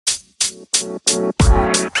Good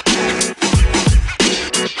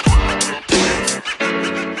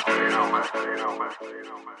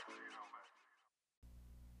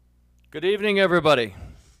evening, everybody.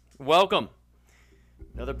 Welcome.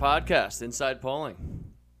 Another podcast, Inside Polling.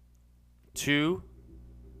 2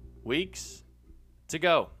 weeks to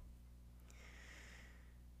go.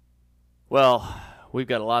 Well, we've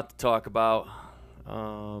got a lot to talk about.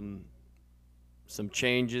 Some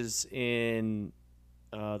changes in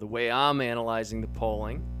the way I'm analyzing the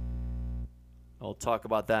polling. I'll talk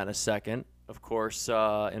about that in a second. Of course,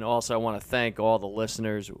 and also I want to thank all the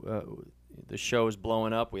listeners. The show is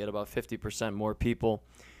blowing up. We had about 50% more people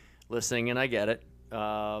listening, and I get it.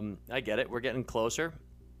 We're getting closer.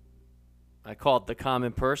 I call it the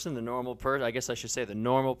common person, the normal person. I guess I should say the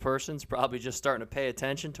normal person's probably just starting to pay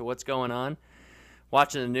attention to what's going on,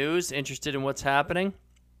 watching the news, interested in what's happening,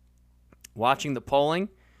 watching the polling,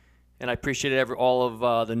 and I appreciate all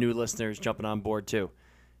of the new listeners jumping on board too.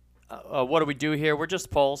 What do we do here? We're just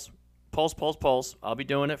polls. Polls. I'll be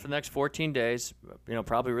doing it for the next 14 days.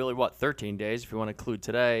 Probably really 13 days if you want to include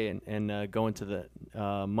today and go into the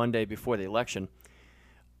Monday before the election.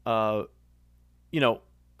 I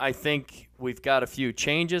think we've got a few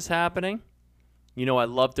changes happening. I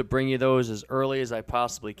love to bring you those as early as I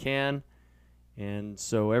possibly can. And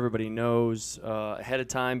so everybody knows ahead of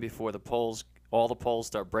time before all the polls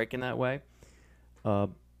start breaking that way.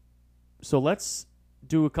 So let's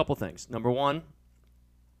do a couple things. Number one,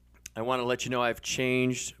 I want to let you know I've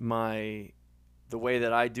changed the way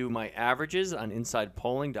that I do my averages on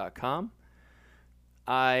InsidePolling.com.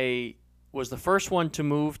 I was the first one to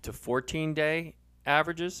move to 14-day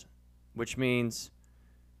averages, which means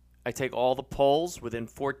I take all the polls within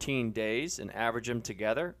 14 days and average them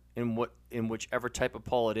together in whichever type of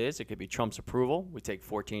poll it is. It could be Trump's approval. We take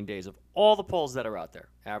 14 days of all the polls that are out there,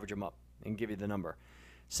 average them up, and give you the number.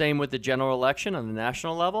 Same with the general election on the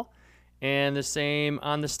national level. And the same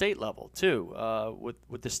on the state level, too,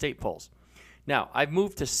 with the state polls. Now, I've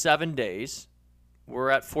moved to 7 days.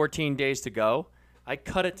 We're at 14 days to go. I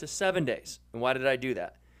cut it to 7 days. And why did I do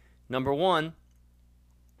that? Number one,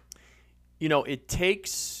 it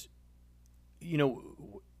takes,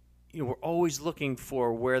 we're always looking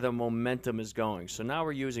for where the momentum is going. So now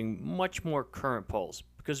we're using much more current polls.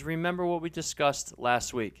 Because remember what we discussed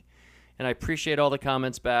last week. And I appreciate all the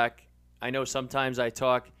comments back. I know sometimes I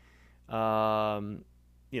talk in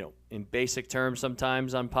basic terms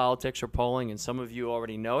sometimes on politics or polling, and some of you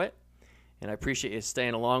already know it, and I appreciate you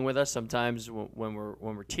staying along with us sometimes when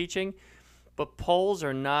we're teaching. But polls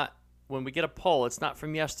are not, when we get a poll, it's not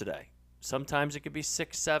from yesterday. Sometimes it could be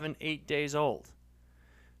 6, 7, 8 days old.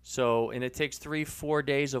 So, and it takes 3-4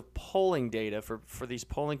 days of polling data for these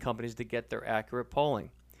polling companies to get their accurate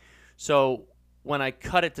polling. So when I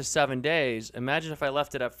cut it to 7 days, imagine if I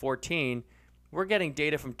left it at 14. We're getting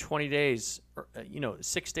data from 20 days,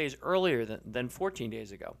 6 days earlier than 14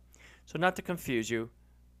 days ago. So not to confuse you,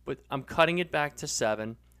 but I'm cutting it back to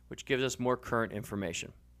 7, which gives us more current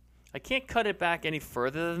information. I can't cut it back any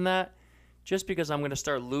further than that just because I'm going to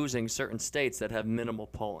start losing certain states that have minimal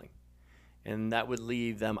polling. And that would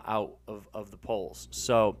leave them out of the polls.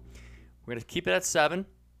 So we're going to keep it at 7.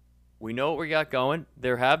 We know what we got going.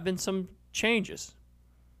 There have been some changes.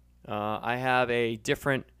 I have a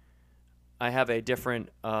different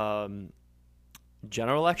general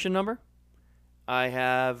election number. I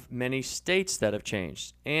have many states that have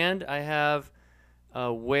changed. And I have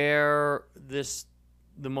where the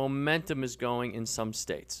momentum is going in some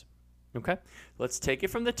states. Okay? Let's take it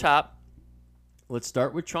from the top. Let's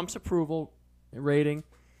start with Trump's approval rating.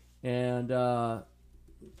 And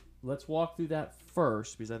let's walk through that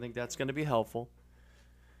first because I think that's going to be helpful.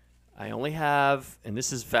 I only have, and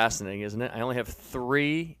this is fascinating, isn't it? I only have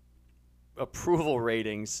 3 approval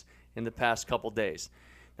ratings in the past couple days.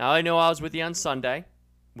 Now, I know I was with you on Sunday.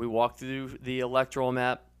 We walked through the electoral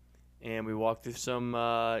map, and we walked through some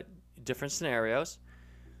different scenarios.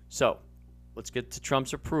 So, let's get to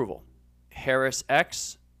Trump's approval. Harris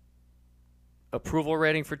X, approval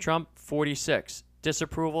rating for Trump, 46.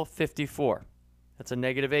 Disapproval, 54. That's a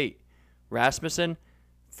 -8. Rasmussen,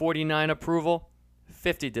 49 approval,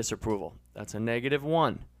 50 disapproval. That's a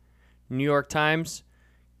 -1. New York Times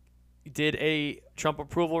did a Trump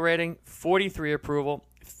approval rating, 43 approval,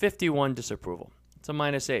 51 disapproval. It's a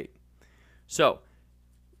 -8. So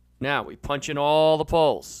now we punch in all the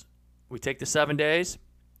polls. We take the 7 days.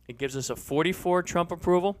 It gives us a 44 Trump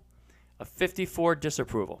approval, a 54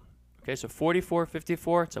 disapproval. Okay, so 44,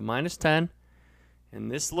 54, it's a -10. And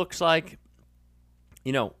this looks like,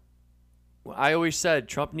 I always said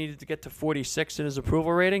Trump needed to get to 46 in his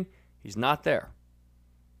approval rating. He's not there.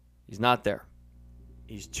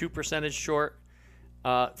 He's 2% short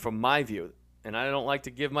from my view. And I don't like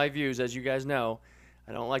to give my views, as you guys know.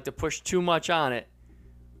 I don't like to push too much on it.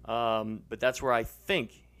 But that's where I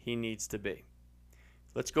think he needs to be.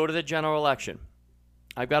 Let's go to the general election.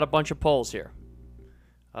 I've got a bunch of polls here.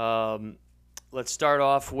 Let's start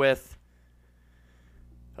off with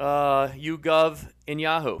YouGov in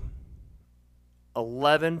Yahoo.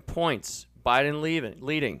 11 points. Biden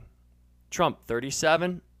leading. Trump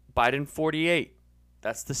 37, Biden 48.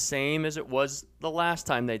 That's the same as it was the last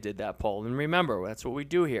time they did that poll. And remember, that's what we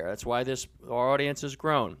do here. That's why our audience has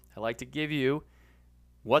grown. I like to give you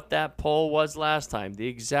what that poll was last time, the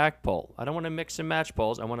exact poll. I don't want to mix and match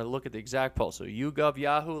polls. I want to look at the exact poll. So YouGov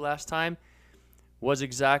Yahoo last time was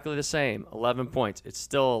exactly the same, 11 points. It's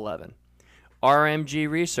still 11. RMG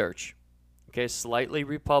Research, okay, slightly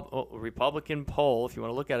Republican poll, if you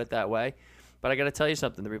want to look at it that way. But I got to tell you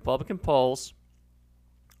something. The Republican polls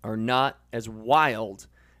are not as wild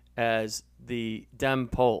as the Dem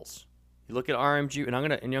polls. You look at RMG, and I'm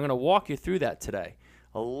gonna walk you through that today.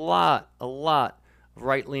 A lot of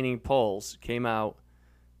right-leaning polls came out,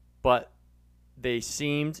 but they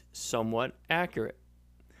seemed somewhat accurate.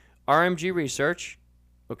 RMG Research,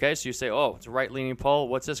 okay, so you say, oh, it's a right-leaning poll.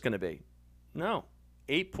 What's this going to be? No,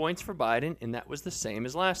 8 points for Biden, and that was the same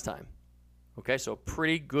as last time. Okay, so a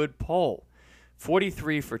pretty good poll.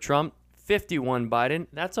 43 for Trump, 51 Biden.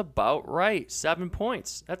 That's about right. 7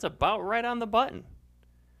 points. That's about right on the button.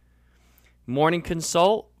 Morning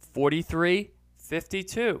Consult, 43,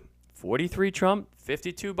 52. 43 Trump,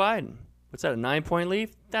 52 Biden. What's that, a 9-point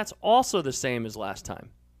lead? That's also the same as last time.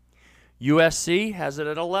 USC has it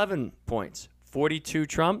at 11 points. 42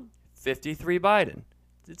 Trump, 53 Biden.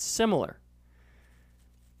 It's similar.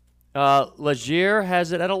 Leger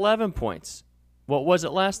has it at 11 points. What was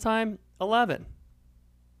it last time? 11.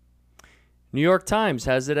 New York Times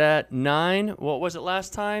has it at 9. What was it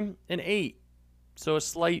last time? An 8. So a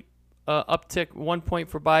slight uptick, 1 point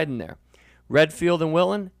for Biden there. Redfield and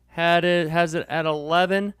Wilton has it at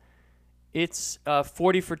 11. It's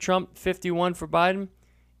 40 for Trump, 51 for Biden.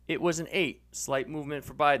 It was an 8, slight movement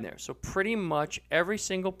for Biden there. So pretty much every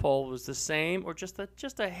single poll was the same, or just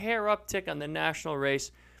a hair uptick on the national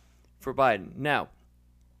race for Biden. Now,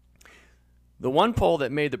 the one poll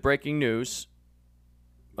that made the breaking news,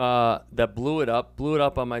 that blew it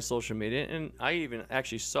up on my social media, and I even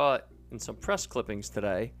actually saw it in some press clippings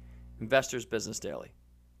today, Investors Business Daily.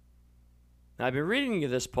 Now, I've been reading you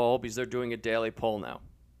this poll because they're doing a daily poll now.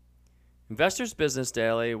 Investors Business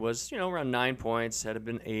Daily was, around 9 points, had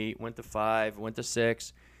been 8, went to 5, went to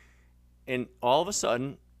 6, and all of a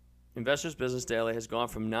sudden, Investors Business Daily has gone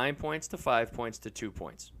from 9 points to 5 points to 2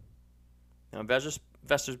 points. Now, Investors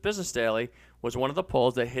Business Daily was one of the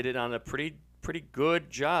polls that hit it on a pretty good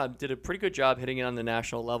job, did a pretty good job hitting it on the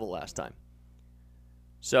national level last time.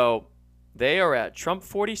 So they are at Trump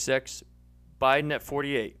 46, Biden at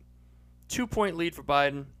 48. 2-point lead for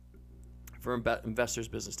Biden for Investors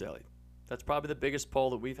Business Daily. That's probably the biggest poll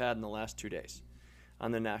that we've had in the last 2 days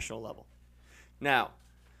on the national level. Now,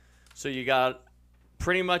 so you got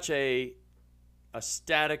pretty much a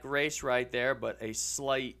static race right there, but a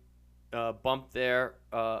slight bump there,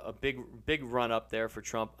 a big run up there for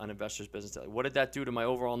Trump on Investors Business Daily. What did that do to my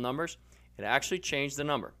overall numbers? It actually changed the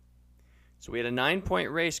number. So we had a 9-point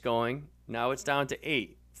race going. Now it's down to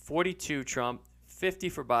 8. 42 Trump, 50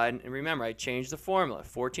 for Biden. And remember, I changed the formula,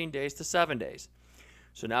 14 days to 7 days.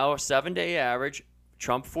 So now a 7-day average,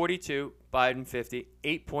 Trump 42, Biden 50,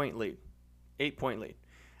 8-point lead. 8-point lead.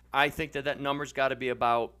 I think that number's got to be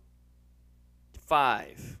about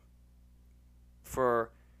 5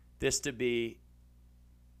 for this to be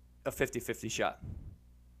a 50-50 shot.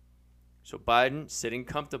 So Biden sitting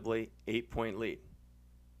comfortably, 8-point lead.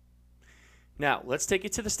 Now, let's take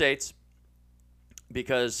it to the states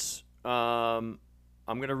because I'm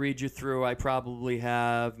going to read you through. I probably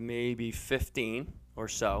have maybe 15 or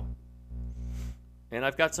so. And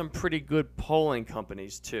I've got some pretty good polling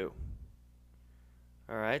companies too.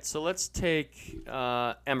 All right, so let's take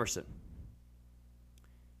Emerson.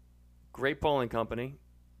 Great polling company.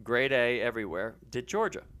 Grade A everywhere. Did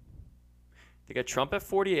Georgia. They got Trump at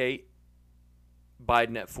 48,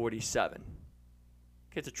 Biden at 47.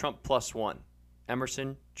 Okay, it's a Trump +1.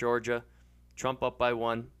 Emerson, Georgia, Trump up by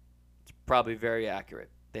 1. It's probably very accurate.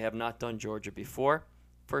 They have not done Georgia before.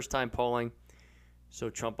 First time polling, so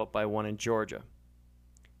Trump up by 1 in Georgia.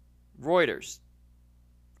 Reuters,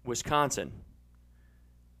 Wisconsin,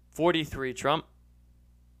 43 Trump,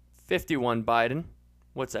 51 Biden.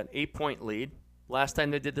 What's that, 8-point lead? Last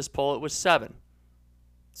time they did this poll, it was 7.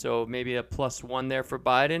 So maybe a +1 there for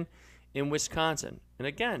Biden in Wisconsin. And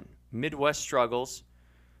again, Midwest struggles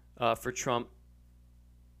for Trump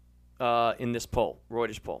in this poll,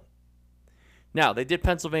 Reuters poll. Now, they did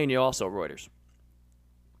Pennsylvania also, Reuters.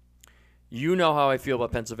 You know how I feel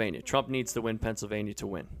about Pennsylvania. Trump needs to win Pennsylvania to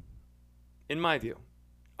win, in my view.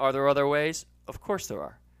 Are there other ways? Of course there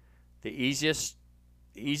are. The easiest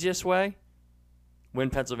way, win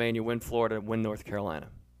Pennsylvania, win Florida, win North Carolina.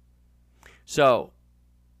 So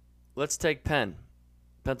let's take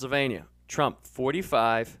Pennsylvania. Trump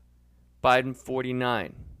 45, Biden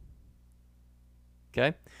 49.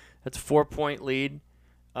 Okay? That's a 4-point lead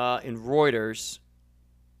in Reuters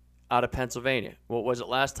out of Pennsylvania. What was it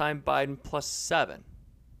last time? Biden plus 7.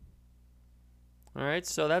 All right,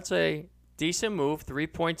 so that's a decent move. 3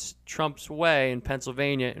 points Trump's way in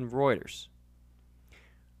Pennsylvania and Reuters.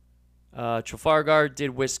 Trafalgar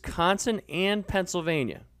did Wisconsin and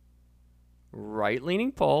Pennsylvania.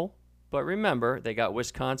 Right-leaning poll, but remember, they got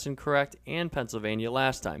Wisconsin correct and Pennsylvania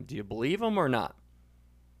last time. Do you believe them or not?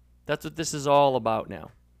 That's what this is all about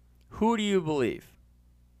now. Who do you believe?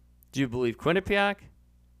 Do you believe Quinnipiac?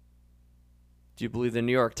 Do you believe the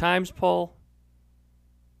New York Times poll?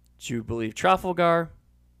 Do you believe Trafalgar?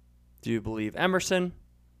 Do you believe Emerson?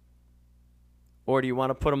 Or do you want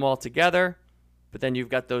to put them all together, but then you've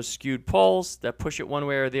got those skewed polls that push it one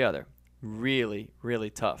way or the other? Really, really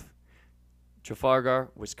tough.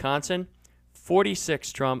 Trafalgar, Wisconsin,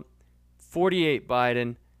 46 Trump, 48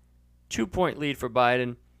 Biden, 2-point lead for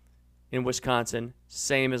Biden in Wisconsin,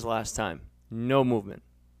 same as last time. No movement.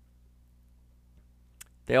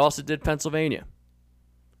 They also did Pennsylvania.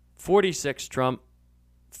 46 Trump,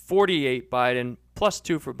 48 Biden, plus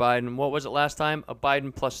 2 for Biden. What was it last time? A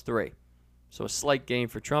Biden plus 3. So a slight gain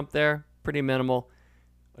for Trump there, pretty minimal.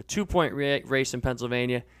 A 2-point race in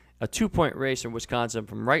Pennsylvania, a 2-point race in Wisconsin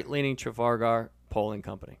from right-leaning Trafalgar Polling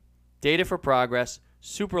Company. Data for Progress,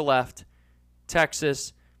 super left,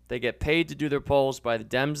 Texas. They get paid to do their polls by the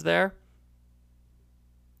Dems there.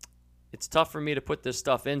 It's tough for me to put this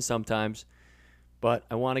stuff in sometimes, but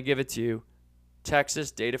I want to give it to you.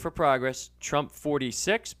 Texas, Data for Progress, Trump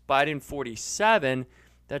 46, Biden 47.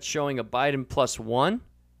 That's showing a Biden plus 1.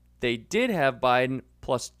 They did have Biden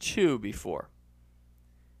plus 2 before.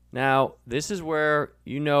 Now, this is where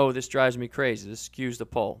this drives me crazy. This skews the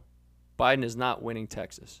poll. Biden is not winning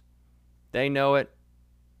Texas. They know it.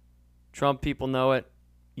 Trump people know it.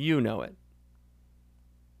 You know it.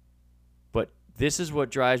 But this is what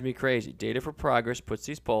drives me crazy. Data for Progress puts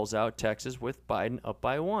these polls out. Texas with Biden up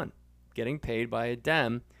by 1. Getting paid by a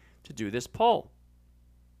Dem to do this poll.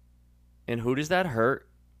 And who does that hurt?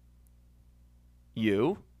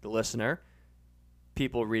 You, the listener,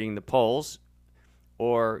 people reading the polls,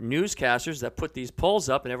 or newscasters that put these polls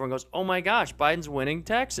up and everyone goes, oh my gosh, Biden's winning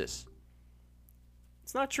Texas.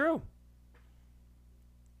 It's not true.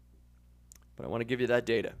 But I want to give you that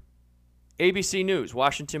data. ABC News,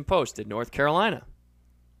 Washington Post did North Carolina.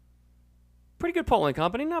 Pretty good polling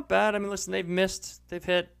company, not bad. I mean, listen, they've missed, they've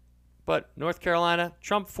hit. But North Carolina,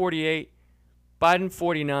 Trump 48, Biden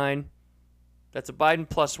 49. That's a Biden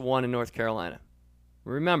plus 1 in North Carolina.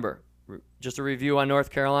 Remember, just a review on North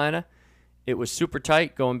Carolina. It was super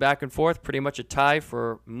tight, going back and forth, pretty much a tie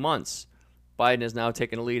for months. Biden has now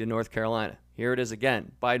taken a lead in North Carolina. Here it is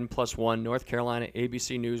again, Biden plus 1, North Carolina,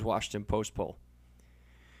 ABC News, Washington Post poll.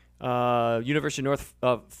 University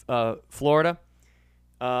of Florida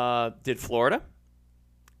did Florida.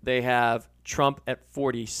 They have Trump at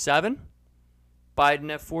 47,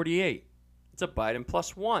 Biden at 48. It's a Biden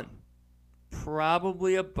plus 1.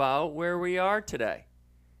 Probably about where we are today.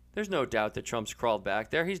 There's no doubt that Trump's crawled back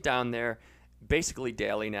there. He's down there basically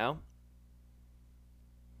daily now.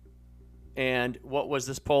 And what was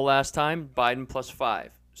this poll last time? Biden plus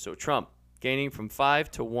 5. So Trump gaining from 5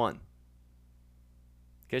 to 1.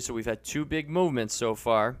 Okay, so we've had 2 big movements so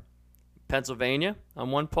far. Pennsylvania on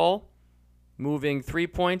one poll, moving 3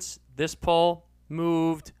 points. This poll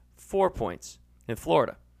moved 4 points in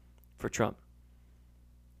Florida for Trump.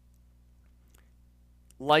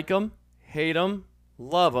 Like him, hate him,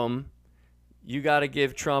 love him, you got to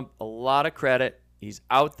give Trump a lot of credit. He's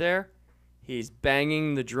out there. He's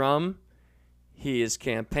banging the drum. He is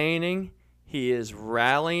campaigning. He is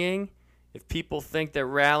rallying. If people think that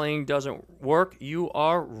rallying doesn't work, you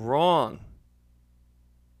are wrong.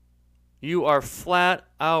 You are flat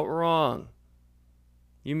out wrong.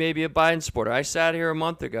 You may be a Biden supporter. I sat here a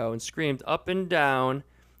month ago and screamed up and down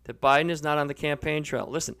that Biden is not on the campaign trail.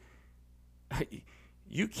 Listen,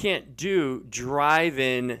 you can't do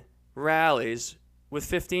drive-in rallies with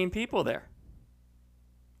 15 people there.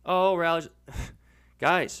 Oh, rallies.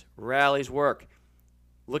 Guys, rallies work.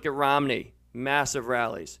 Look at Romney, massive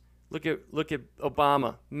rallies. Look at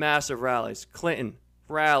Obama, massive rallies. Clinton,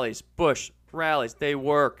 rallies. Bush, rallies. They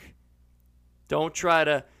work. Don't try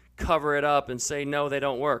to cover it up and say, no, they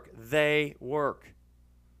don't work. They work.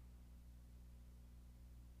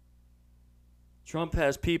 Trump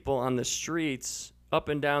has people on the streets, up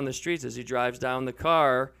and down the streets as he drives down the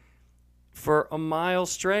car for a mile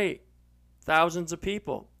straight. Thousands of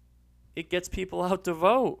people. It gets people out to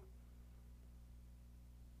vote.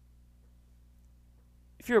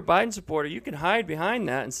 If you're a Biden supporter, you can hide behind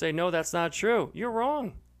that and say, no, that's not true. You're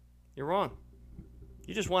wrong. You're wrong.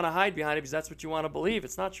 You just want to hide behind it because that's what you want to believe.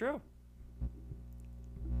 It's not true.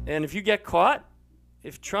 And if you get caught,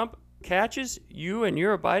 if Trump catches you and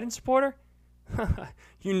you're a Biden supporter,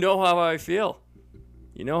 you know how I feel.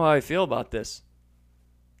 You know how I feel about this.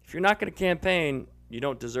 If you're not going to campaign, you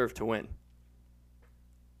don't deserve to win.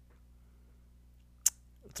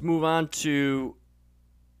 Let's move on to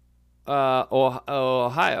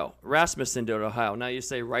Ohio. Rasmussen did Ohio. Now you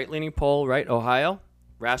say right-leaning poll, right? Ohio?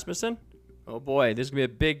 Rasmussen? Oh boy, this is going to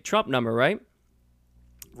be a big Trump number, right?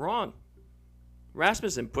 Wrong.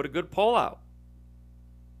 Rasmussen put a good poll out.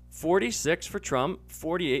 46 for Trump,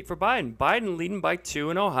 48 for Biden. Biden leading by 2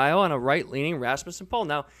 in Ohio on a right-leaning Rasmussen poll.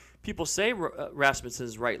 Now, people say Rasmussen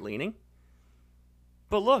is right-leaning,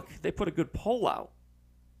 but look, they put a good poll out.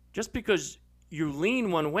 Just because you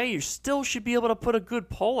lean one way, you still should be able to put a good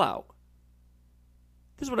poll out.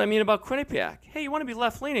 This is what I mean about Quinnipiac. Hey, you want to be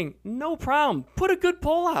left-leaning? No problem. Put a good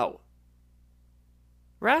poll out.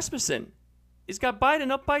 Rasmussen has got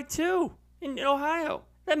Biden up by 2 in Ohio.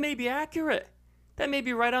 That may be accurate. That may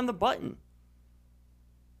be right on the button.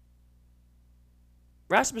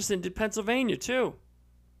 Rasmussen did Pennsylvania, too.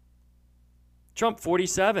 Trump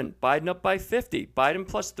 47, Biden up by 50. Biden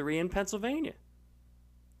plus 3 in Pennsylvania.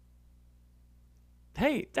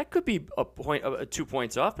 Hey, that could be a point, 2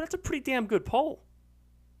 points off, but that's a pretty damn good poll.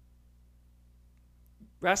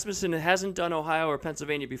 Rasmussen hasn't done Ohio or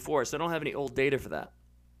Pennsylvania before, so I don't have any old data for that.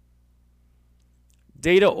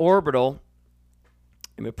 Data Orbital,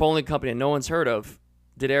 a polling company that no one's heard of,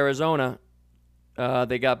 did Arizona.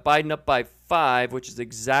 They got Biden up by 5, which is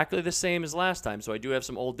exactly the same as last time, so I do have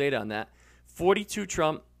some old data on that. 42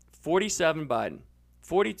 Trump, 47 Biden.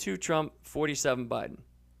 42 Trump, 47 Biden.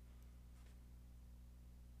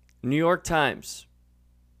 New York Times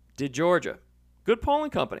did Georgia. Good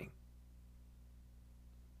polling company.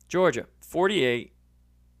 Georgia, 48.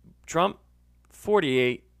 Trump,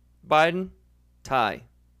 48. Biden, tie.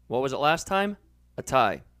 What was it last time? A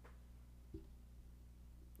tie.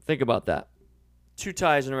 Think about that. 2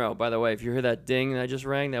 ties in a row. By the way, if you hear that ding that I just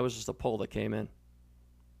rang, that was just a poll that came in.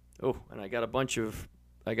 Oh, and I got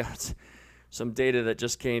some data that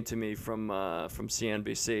just came to me from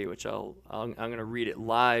CNBC, which I'm going to read it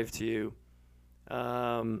live to you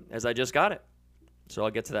as I just got it. So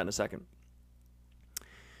I'll get to that in a second.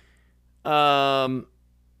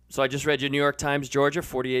 So I just read you New York Times, Georgia,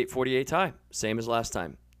 48-48 tie. Same as last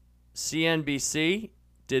time. CNBC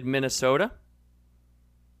did Minnesota.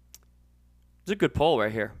 It's a good poll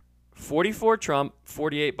right here. 44 Trump,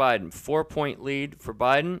 48 Biden. 4-point lead for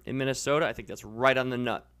Biden in Minnesota. I think that's right on the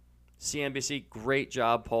nut. CNBC, great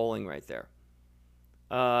job polling right there.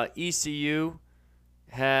 ECU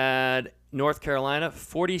had North Carolina,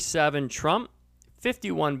 47 Trump,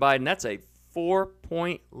 51 Biden. That's a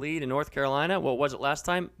 4-point lead in North Carolina. What was it last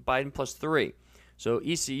time? Biden plus 3. So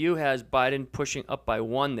ECU has Biden pushing up by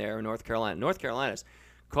 1 there in North Carolina. North Carolina's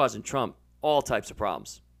causing Trump all types of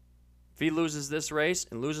problems. If he loses this race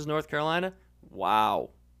and loses North Carolina, wow.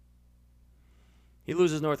 He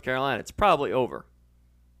loses North Carolina, it's probably over.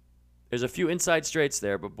 There's a few inside straights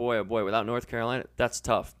there, but boy, oh boy, without North Carolina, that's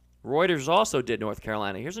tough. Reuters also did North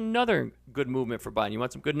Carolina. Here's another good movement for Biden. You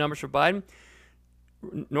want some good numbers for Biden?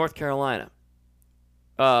 North Carolina.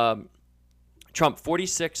 Trump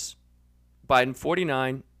 46, Biden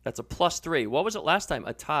 49. That's a plus 3. What was it last time?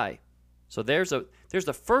 A tie. So there's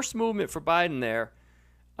the first movement for Biden there.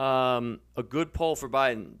 A good poll for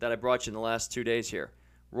Biden that I brought you in the last 2 days here.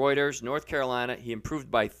 Reuters, North Carolina, he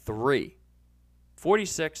improved by 3.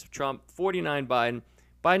 46 Trump, 49 Biden.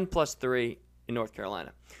 Biden plus 3 in North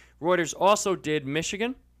Carolina. Reuters also did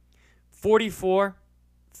Michigan, 44-51.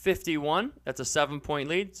 That's a 7-point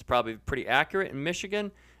lead. It's probably pretty accurate in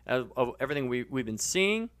Michigan of everything we've been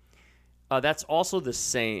seeing. That's also the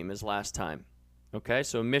same as last time. Okay,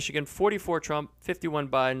 so Michigan, 44 Trump, 51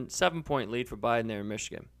 Biden, 7-point lead for Biden there in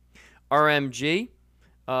Michigan. RMG,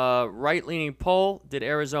 right-leaning poll, did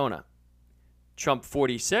Arizona. Trump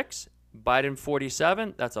 46, Biden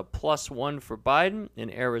 47. That's a plus 1 for Biden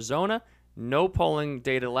in Arizona. No polling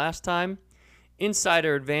data last time.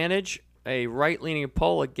 Insider Advantage, a right-leaning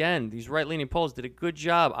poll. Again, these right-leaning polls did a good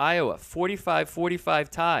job. Iowa, 45-45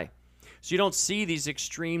 tie. So you don't see these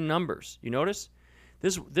extreme numbers. You notice?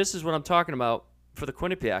 This is what I'm talking about for the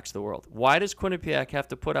Quinnipiacs of the world. Why does Quinnipiac have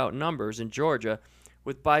to put out numbers in Georgia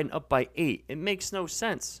with Biden up by 8? It makes no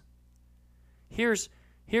sense. Here's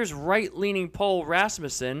right-leaning poll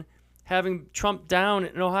Rasmussen having Trump down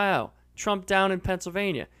in Ohio, Trump down in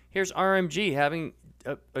Pennsylvania. Here's RMG having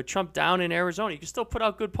a Trump down in Arizona. You can still put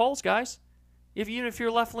out good polls, guys, even if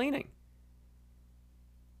you're left-leaning.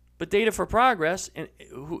 But Data for Progress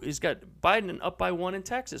who has got Biden up by 1 in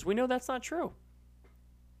Texas. We know that's not true.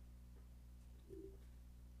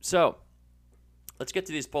 So let's get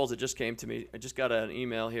to these polls that just came to me. I just got an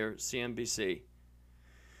email here, CNBC.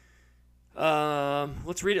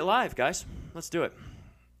 Let's read it live, guys. Let's do it.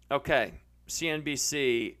 Okay.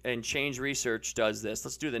 CNBC and Change Research does this.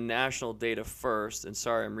 Let's do the national data first. And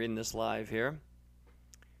sorry, I'm reading this live here.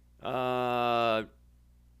 Trump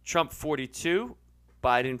 42,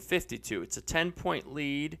 Biden 52. It's a 10-point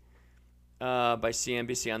lead by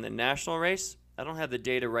CNBC on the national race. I don't have the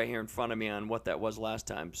data right here in front of me on what that was last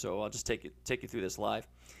time, so I'll just take you through this live.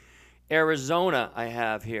 Arizona I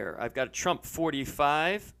have here. I've got Trump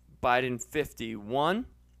 45, Biden 51.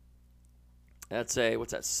 That's a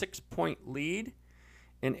 6-point lead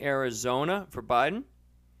in Arizona for Biden.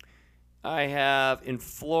 I have in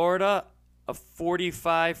Florida a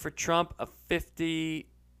 45 for Trump, a 50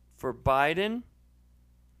 for Biden.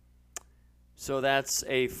 So that's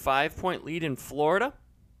a 5-point lead in Florida.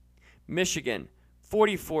 Michigan,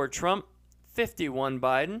 44 Trump, 51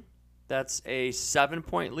 Biden. That's a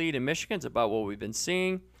 7-point lead in Michigan. It's about what we've been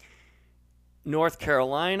seeing. North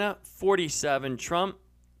Carolina, 47 Trump,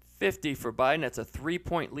 50 for Biden. That's a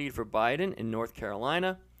 3-point lead for Biden in North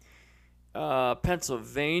Carolina.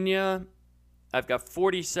 Pennsylvania, I've got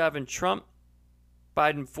 47 Trump,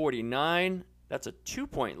 Biden 49. That's a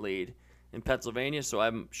 2-point lead in Pennsylvania. So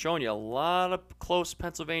I'm showing you a lot of close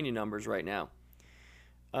Pennsylvania numbers right now.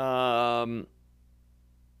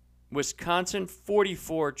 Wisconsin,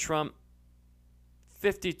 44 Trump,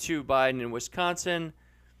 52 Biden in Wisconsin.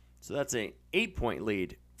 So that's an 8-point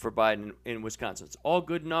lead for Biden in Wisconsin. It's all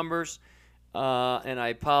good numbers, and I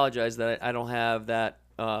apologize that I don't have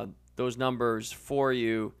those numbers for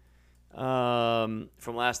you from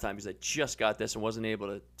last time because I just got this and wasn't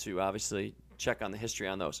able to obviously check on the history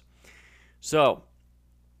on those. So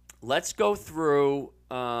let's go through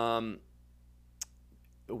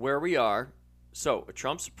where we are. So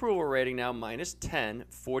Trump's approval rating now minus 10,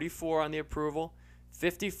 44 on the approval,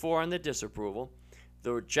 54 on the disapproval.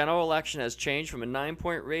 The general election has changed from a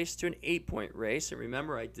 9-point race to an 8-point race. And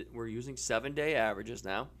remember, we're using 7-day averages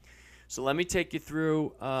now. So let me take you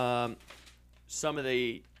through some of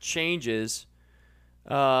the changes.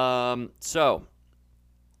 So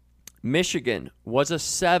Michigan was a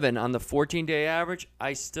 7 on the 14-day average.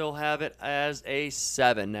 I still have it as a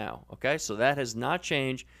 7 now. Okay, so that has not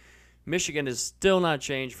changed. Michigan has still not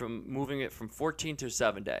changed from moving it from 14 to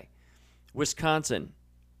 7-day. Wisconsin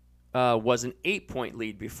was an 8-point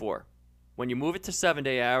lead before. When you move it to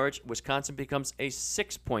 7-day average, Wisconsin becomes a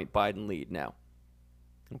 6-point Biden lead now.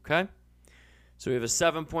 Okay? So we have a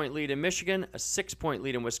 7-point lead in Michigan, a 6-point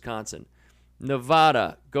lead in Wisconsin.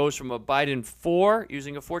 Nevada goes from a Biden 4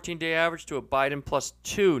 using a 14-day average to a Biden plus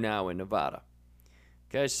 2 now in Nevada.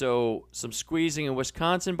 Okay, so some squeezing in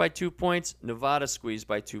Wisconsin by 2 points. Nevada squeezed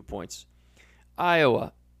by 2 points.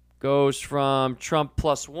 Iowa goes from Trump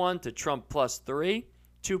plus 1 to Trump plus 3.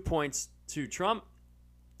 2 points to Trump.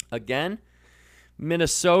 Again,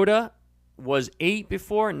 Minnesota was 8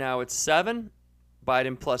 before. Now it's 7.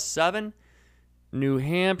 Biden plus 7. New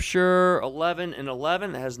Hampshire, 11 and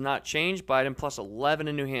 11. That has not changed. Biden plus 11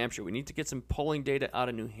 in New Hampshire. We need to get some polling data out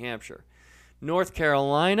of New Hampshire. North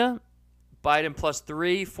Carolina, Biden plus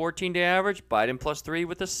 3, 14-day average. Biden plus 3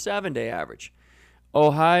 with a 7-day average.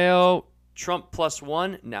 Ohio, Trump plus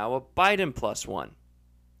 1. Now a Biden plus 1.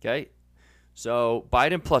 Okay? So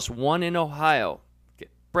Biden plus 1 in Ohio.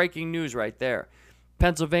 Breaking news right there.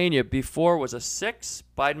 Pennsylvania before was a 6.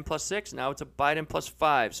 Biden plus 6. Now it's a Biden plus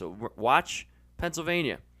 5. So watch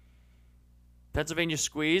Pennsylvania. Pennsylvania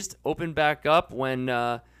squeezed, opened back up when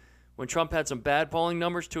Trump had some bad polling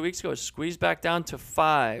numbers 2 weeks ago. It squeezed back down to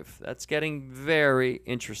 5. That's getting very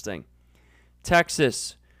interesting.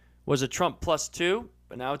 Texas was a Trump plus 2,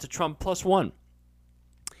 but now it's a Trump plus 1.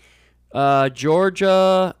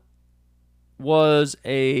 Georgia was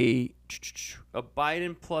a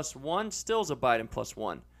Biden plus 1, still is a Biden plus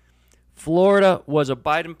 1. Florida was a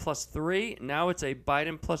Biden plus 3, now it's a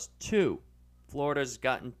Biden plus 2. Florida's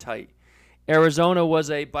gotten tight. Arizona was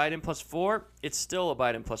a Biden plus 4. It's still a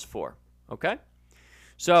Biden plus 4. Okay?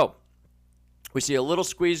 So, we see a little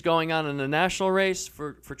squeeze going on in the national race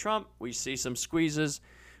for Trump. We see some squeezes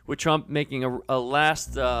with Trump making a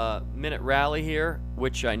last minute rally here,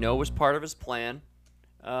 which I know was part of his plan.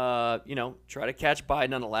 Try to catch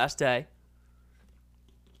Biden on the last day.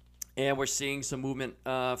 And we're seeing some movement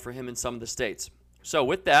for him in some of the states. So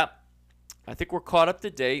with that, I think we're caught up to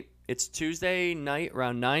date. It's Tuesday night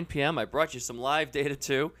around 9 p.m. I brought you some live data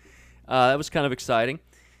too. That was kind of exciting.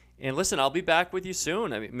 And listen, I'll be back with you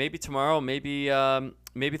soon. I mean, maybe tomorrow, maybe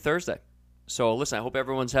Thursday. So listen, I hope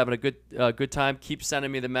everyone's having a good time. Keep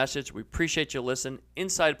sending me the message. We appreciate you listening.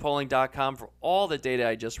 InsidePolling.com for all the data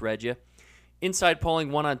I just read you. Inside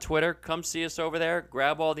Polling 1 on Twitter. Come see us over there.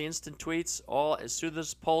 Grab all the instant tweets as soon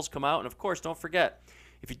as the polls come out. And of course, don't forget,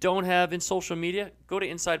 if you don't have in social media, go to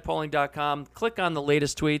InsidePolling.com. Click on the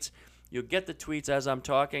latest tweets. You'll get the tweets as I'm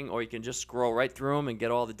talking, or you can just scroll right through them and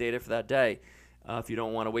get all the data for that day if you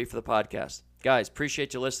don't want to wait for the podcast. Guys,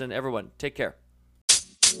 appreciate you listening. Everyone, take care.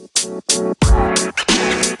 You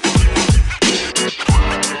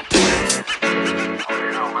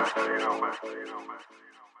know, man.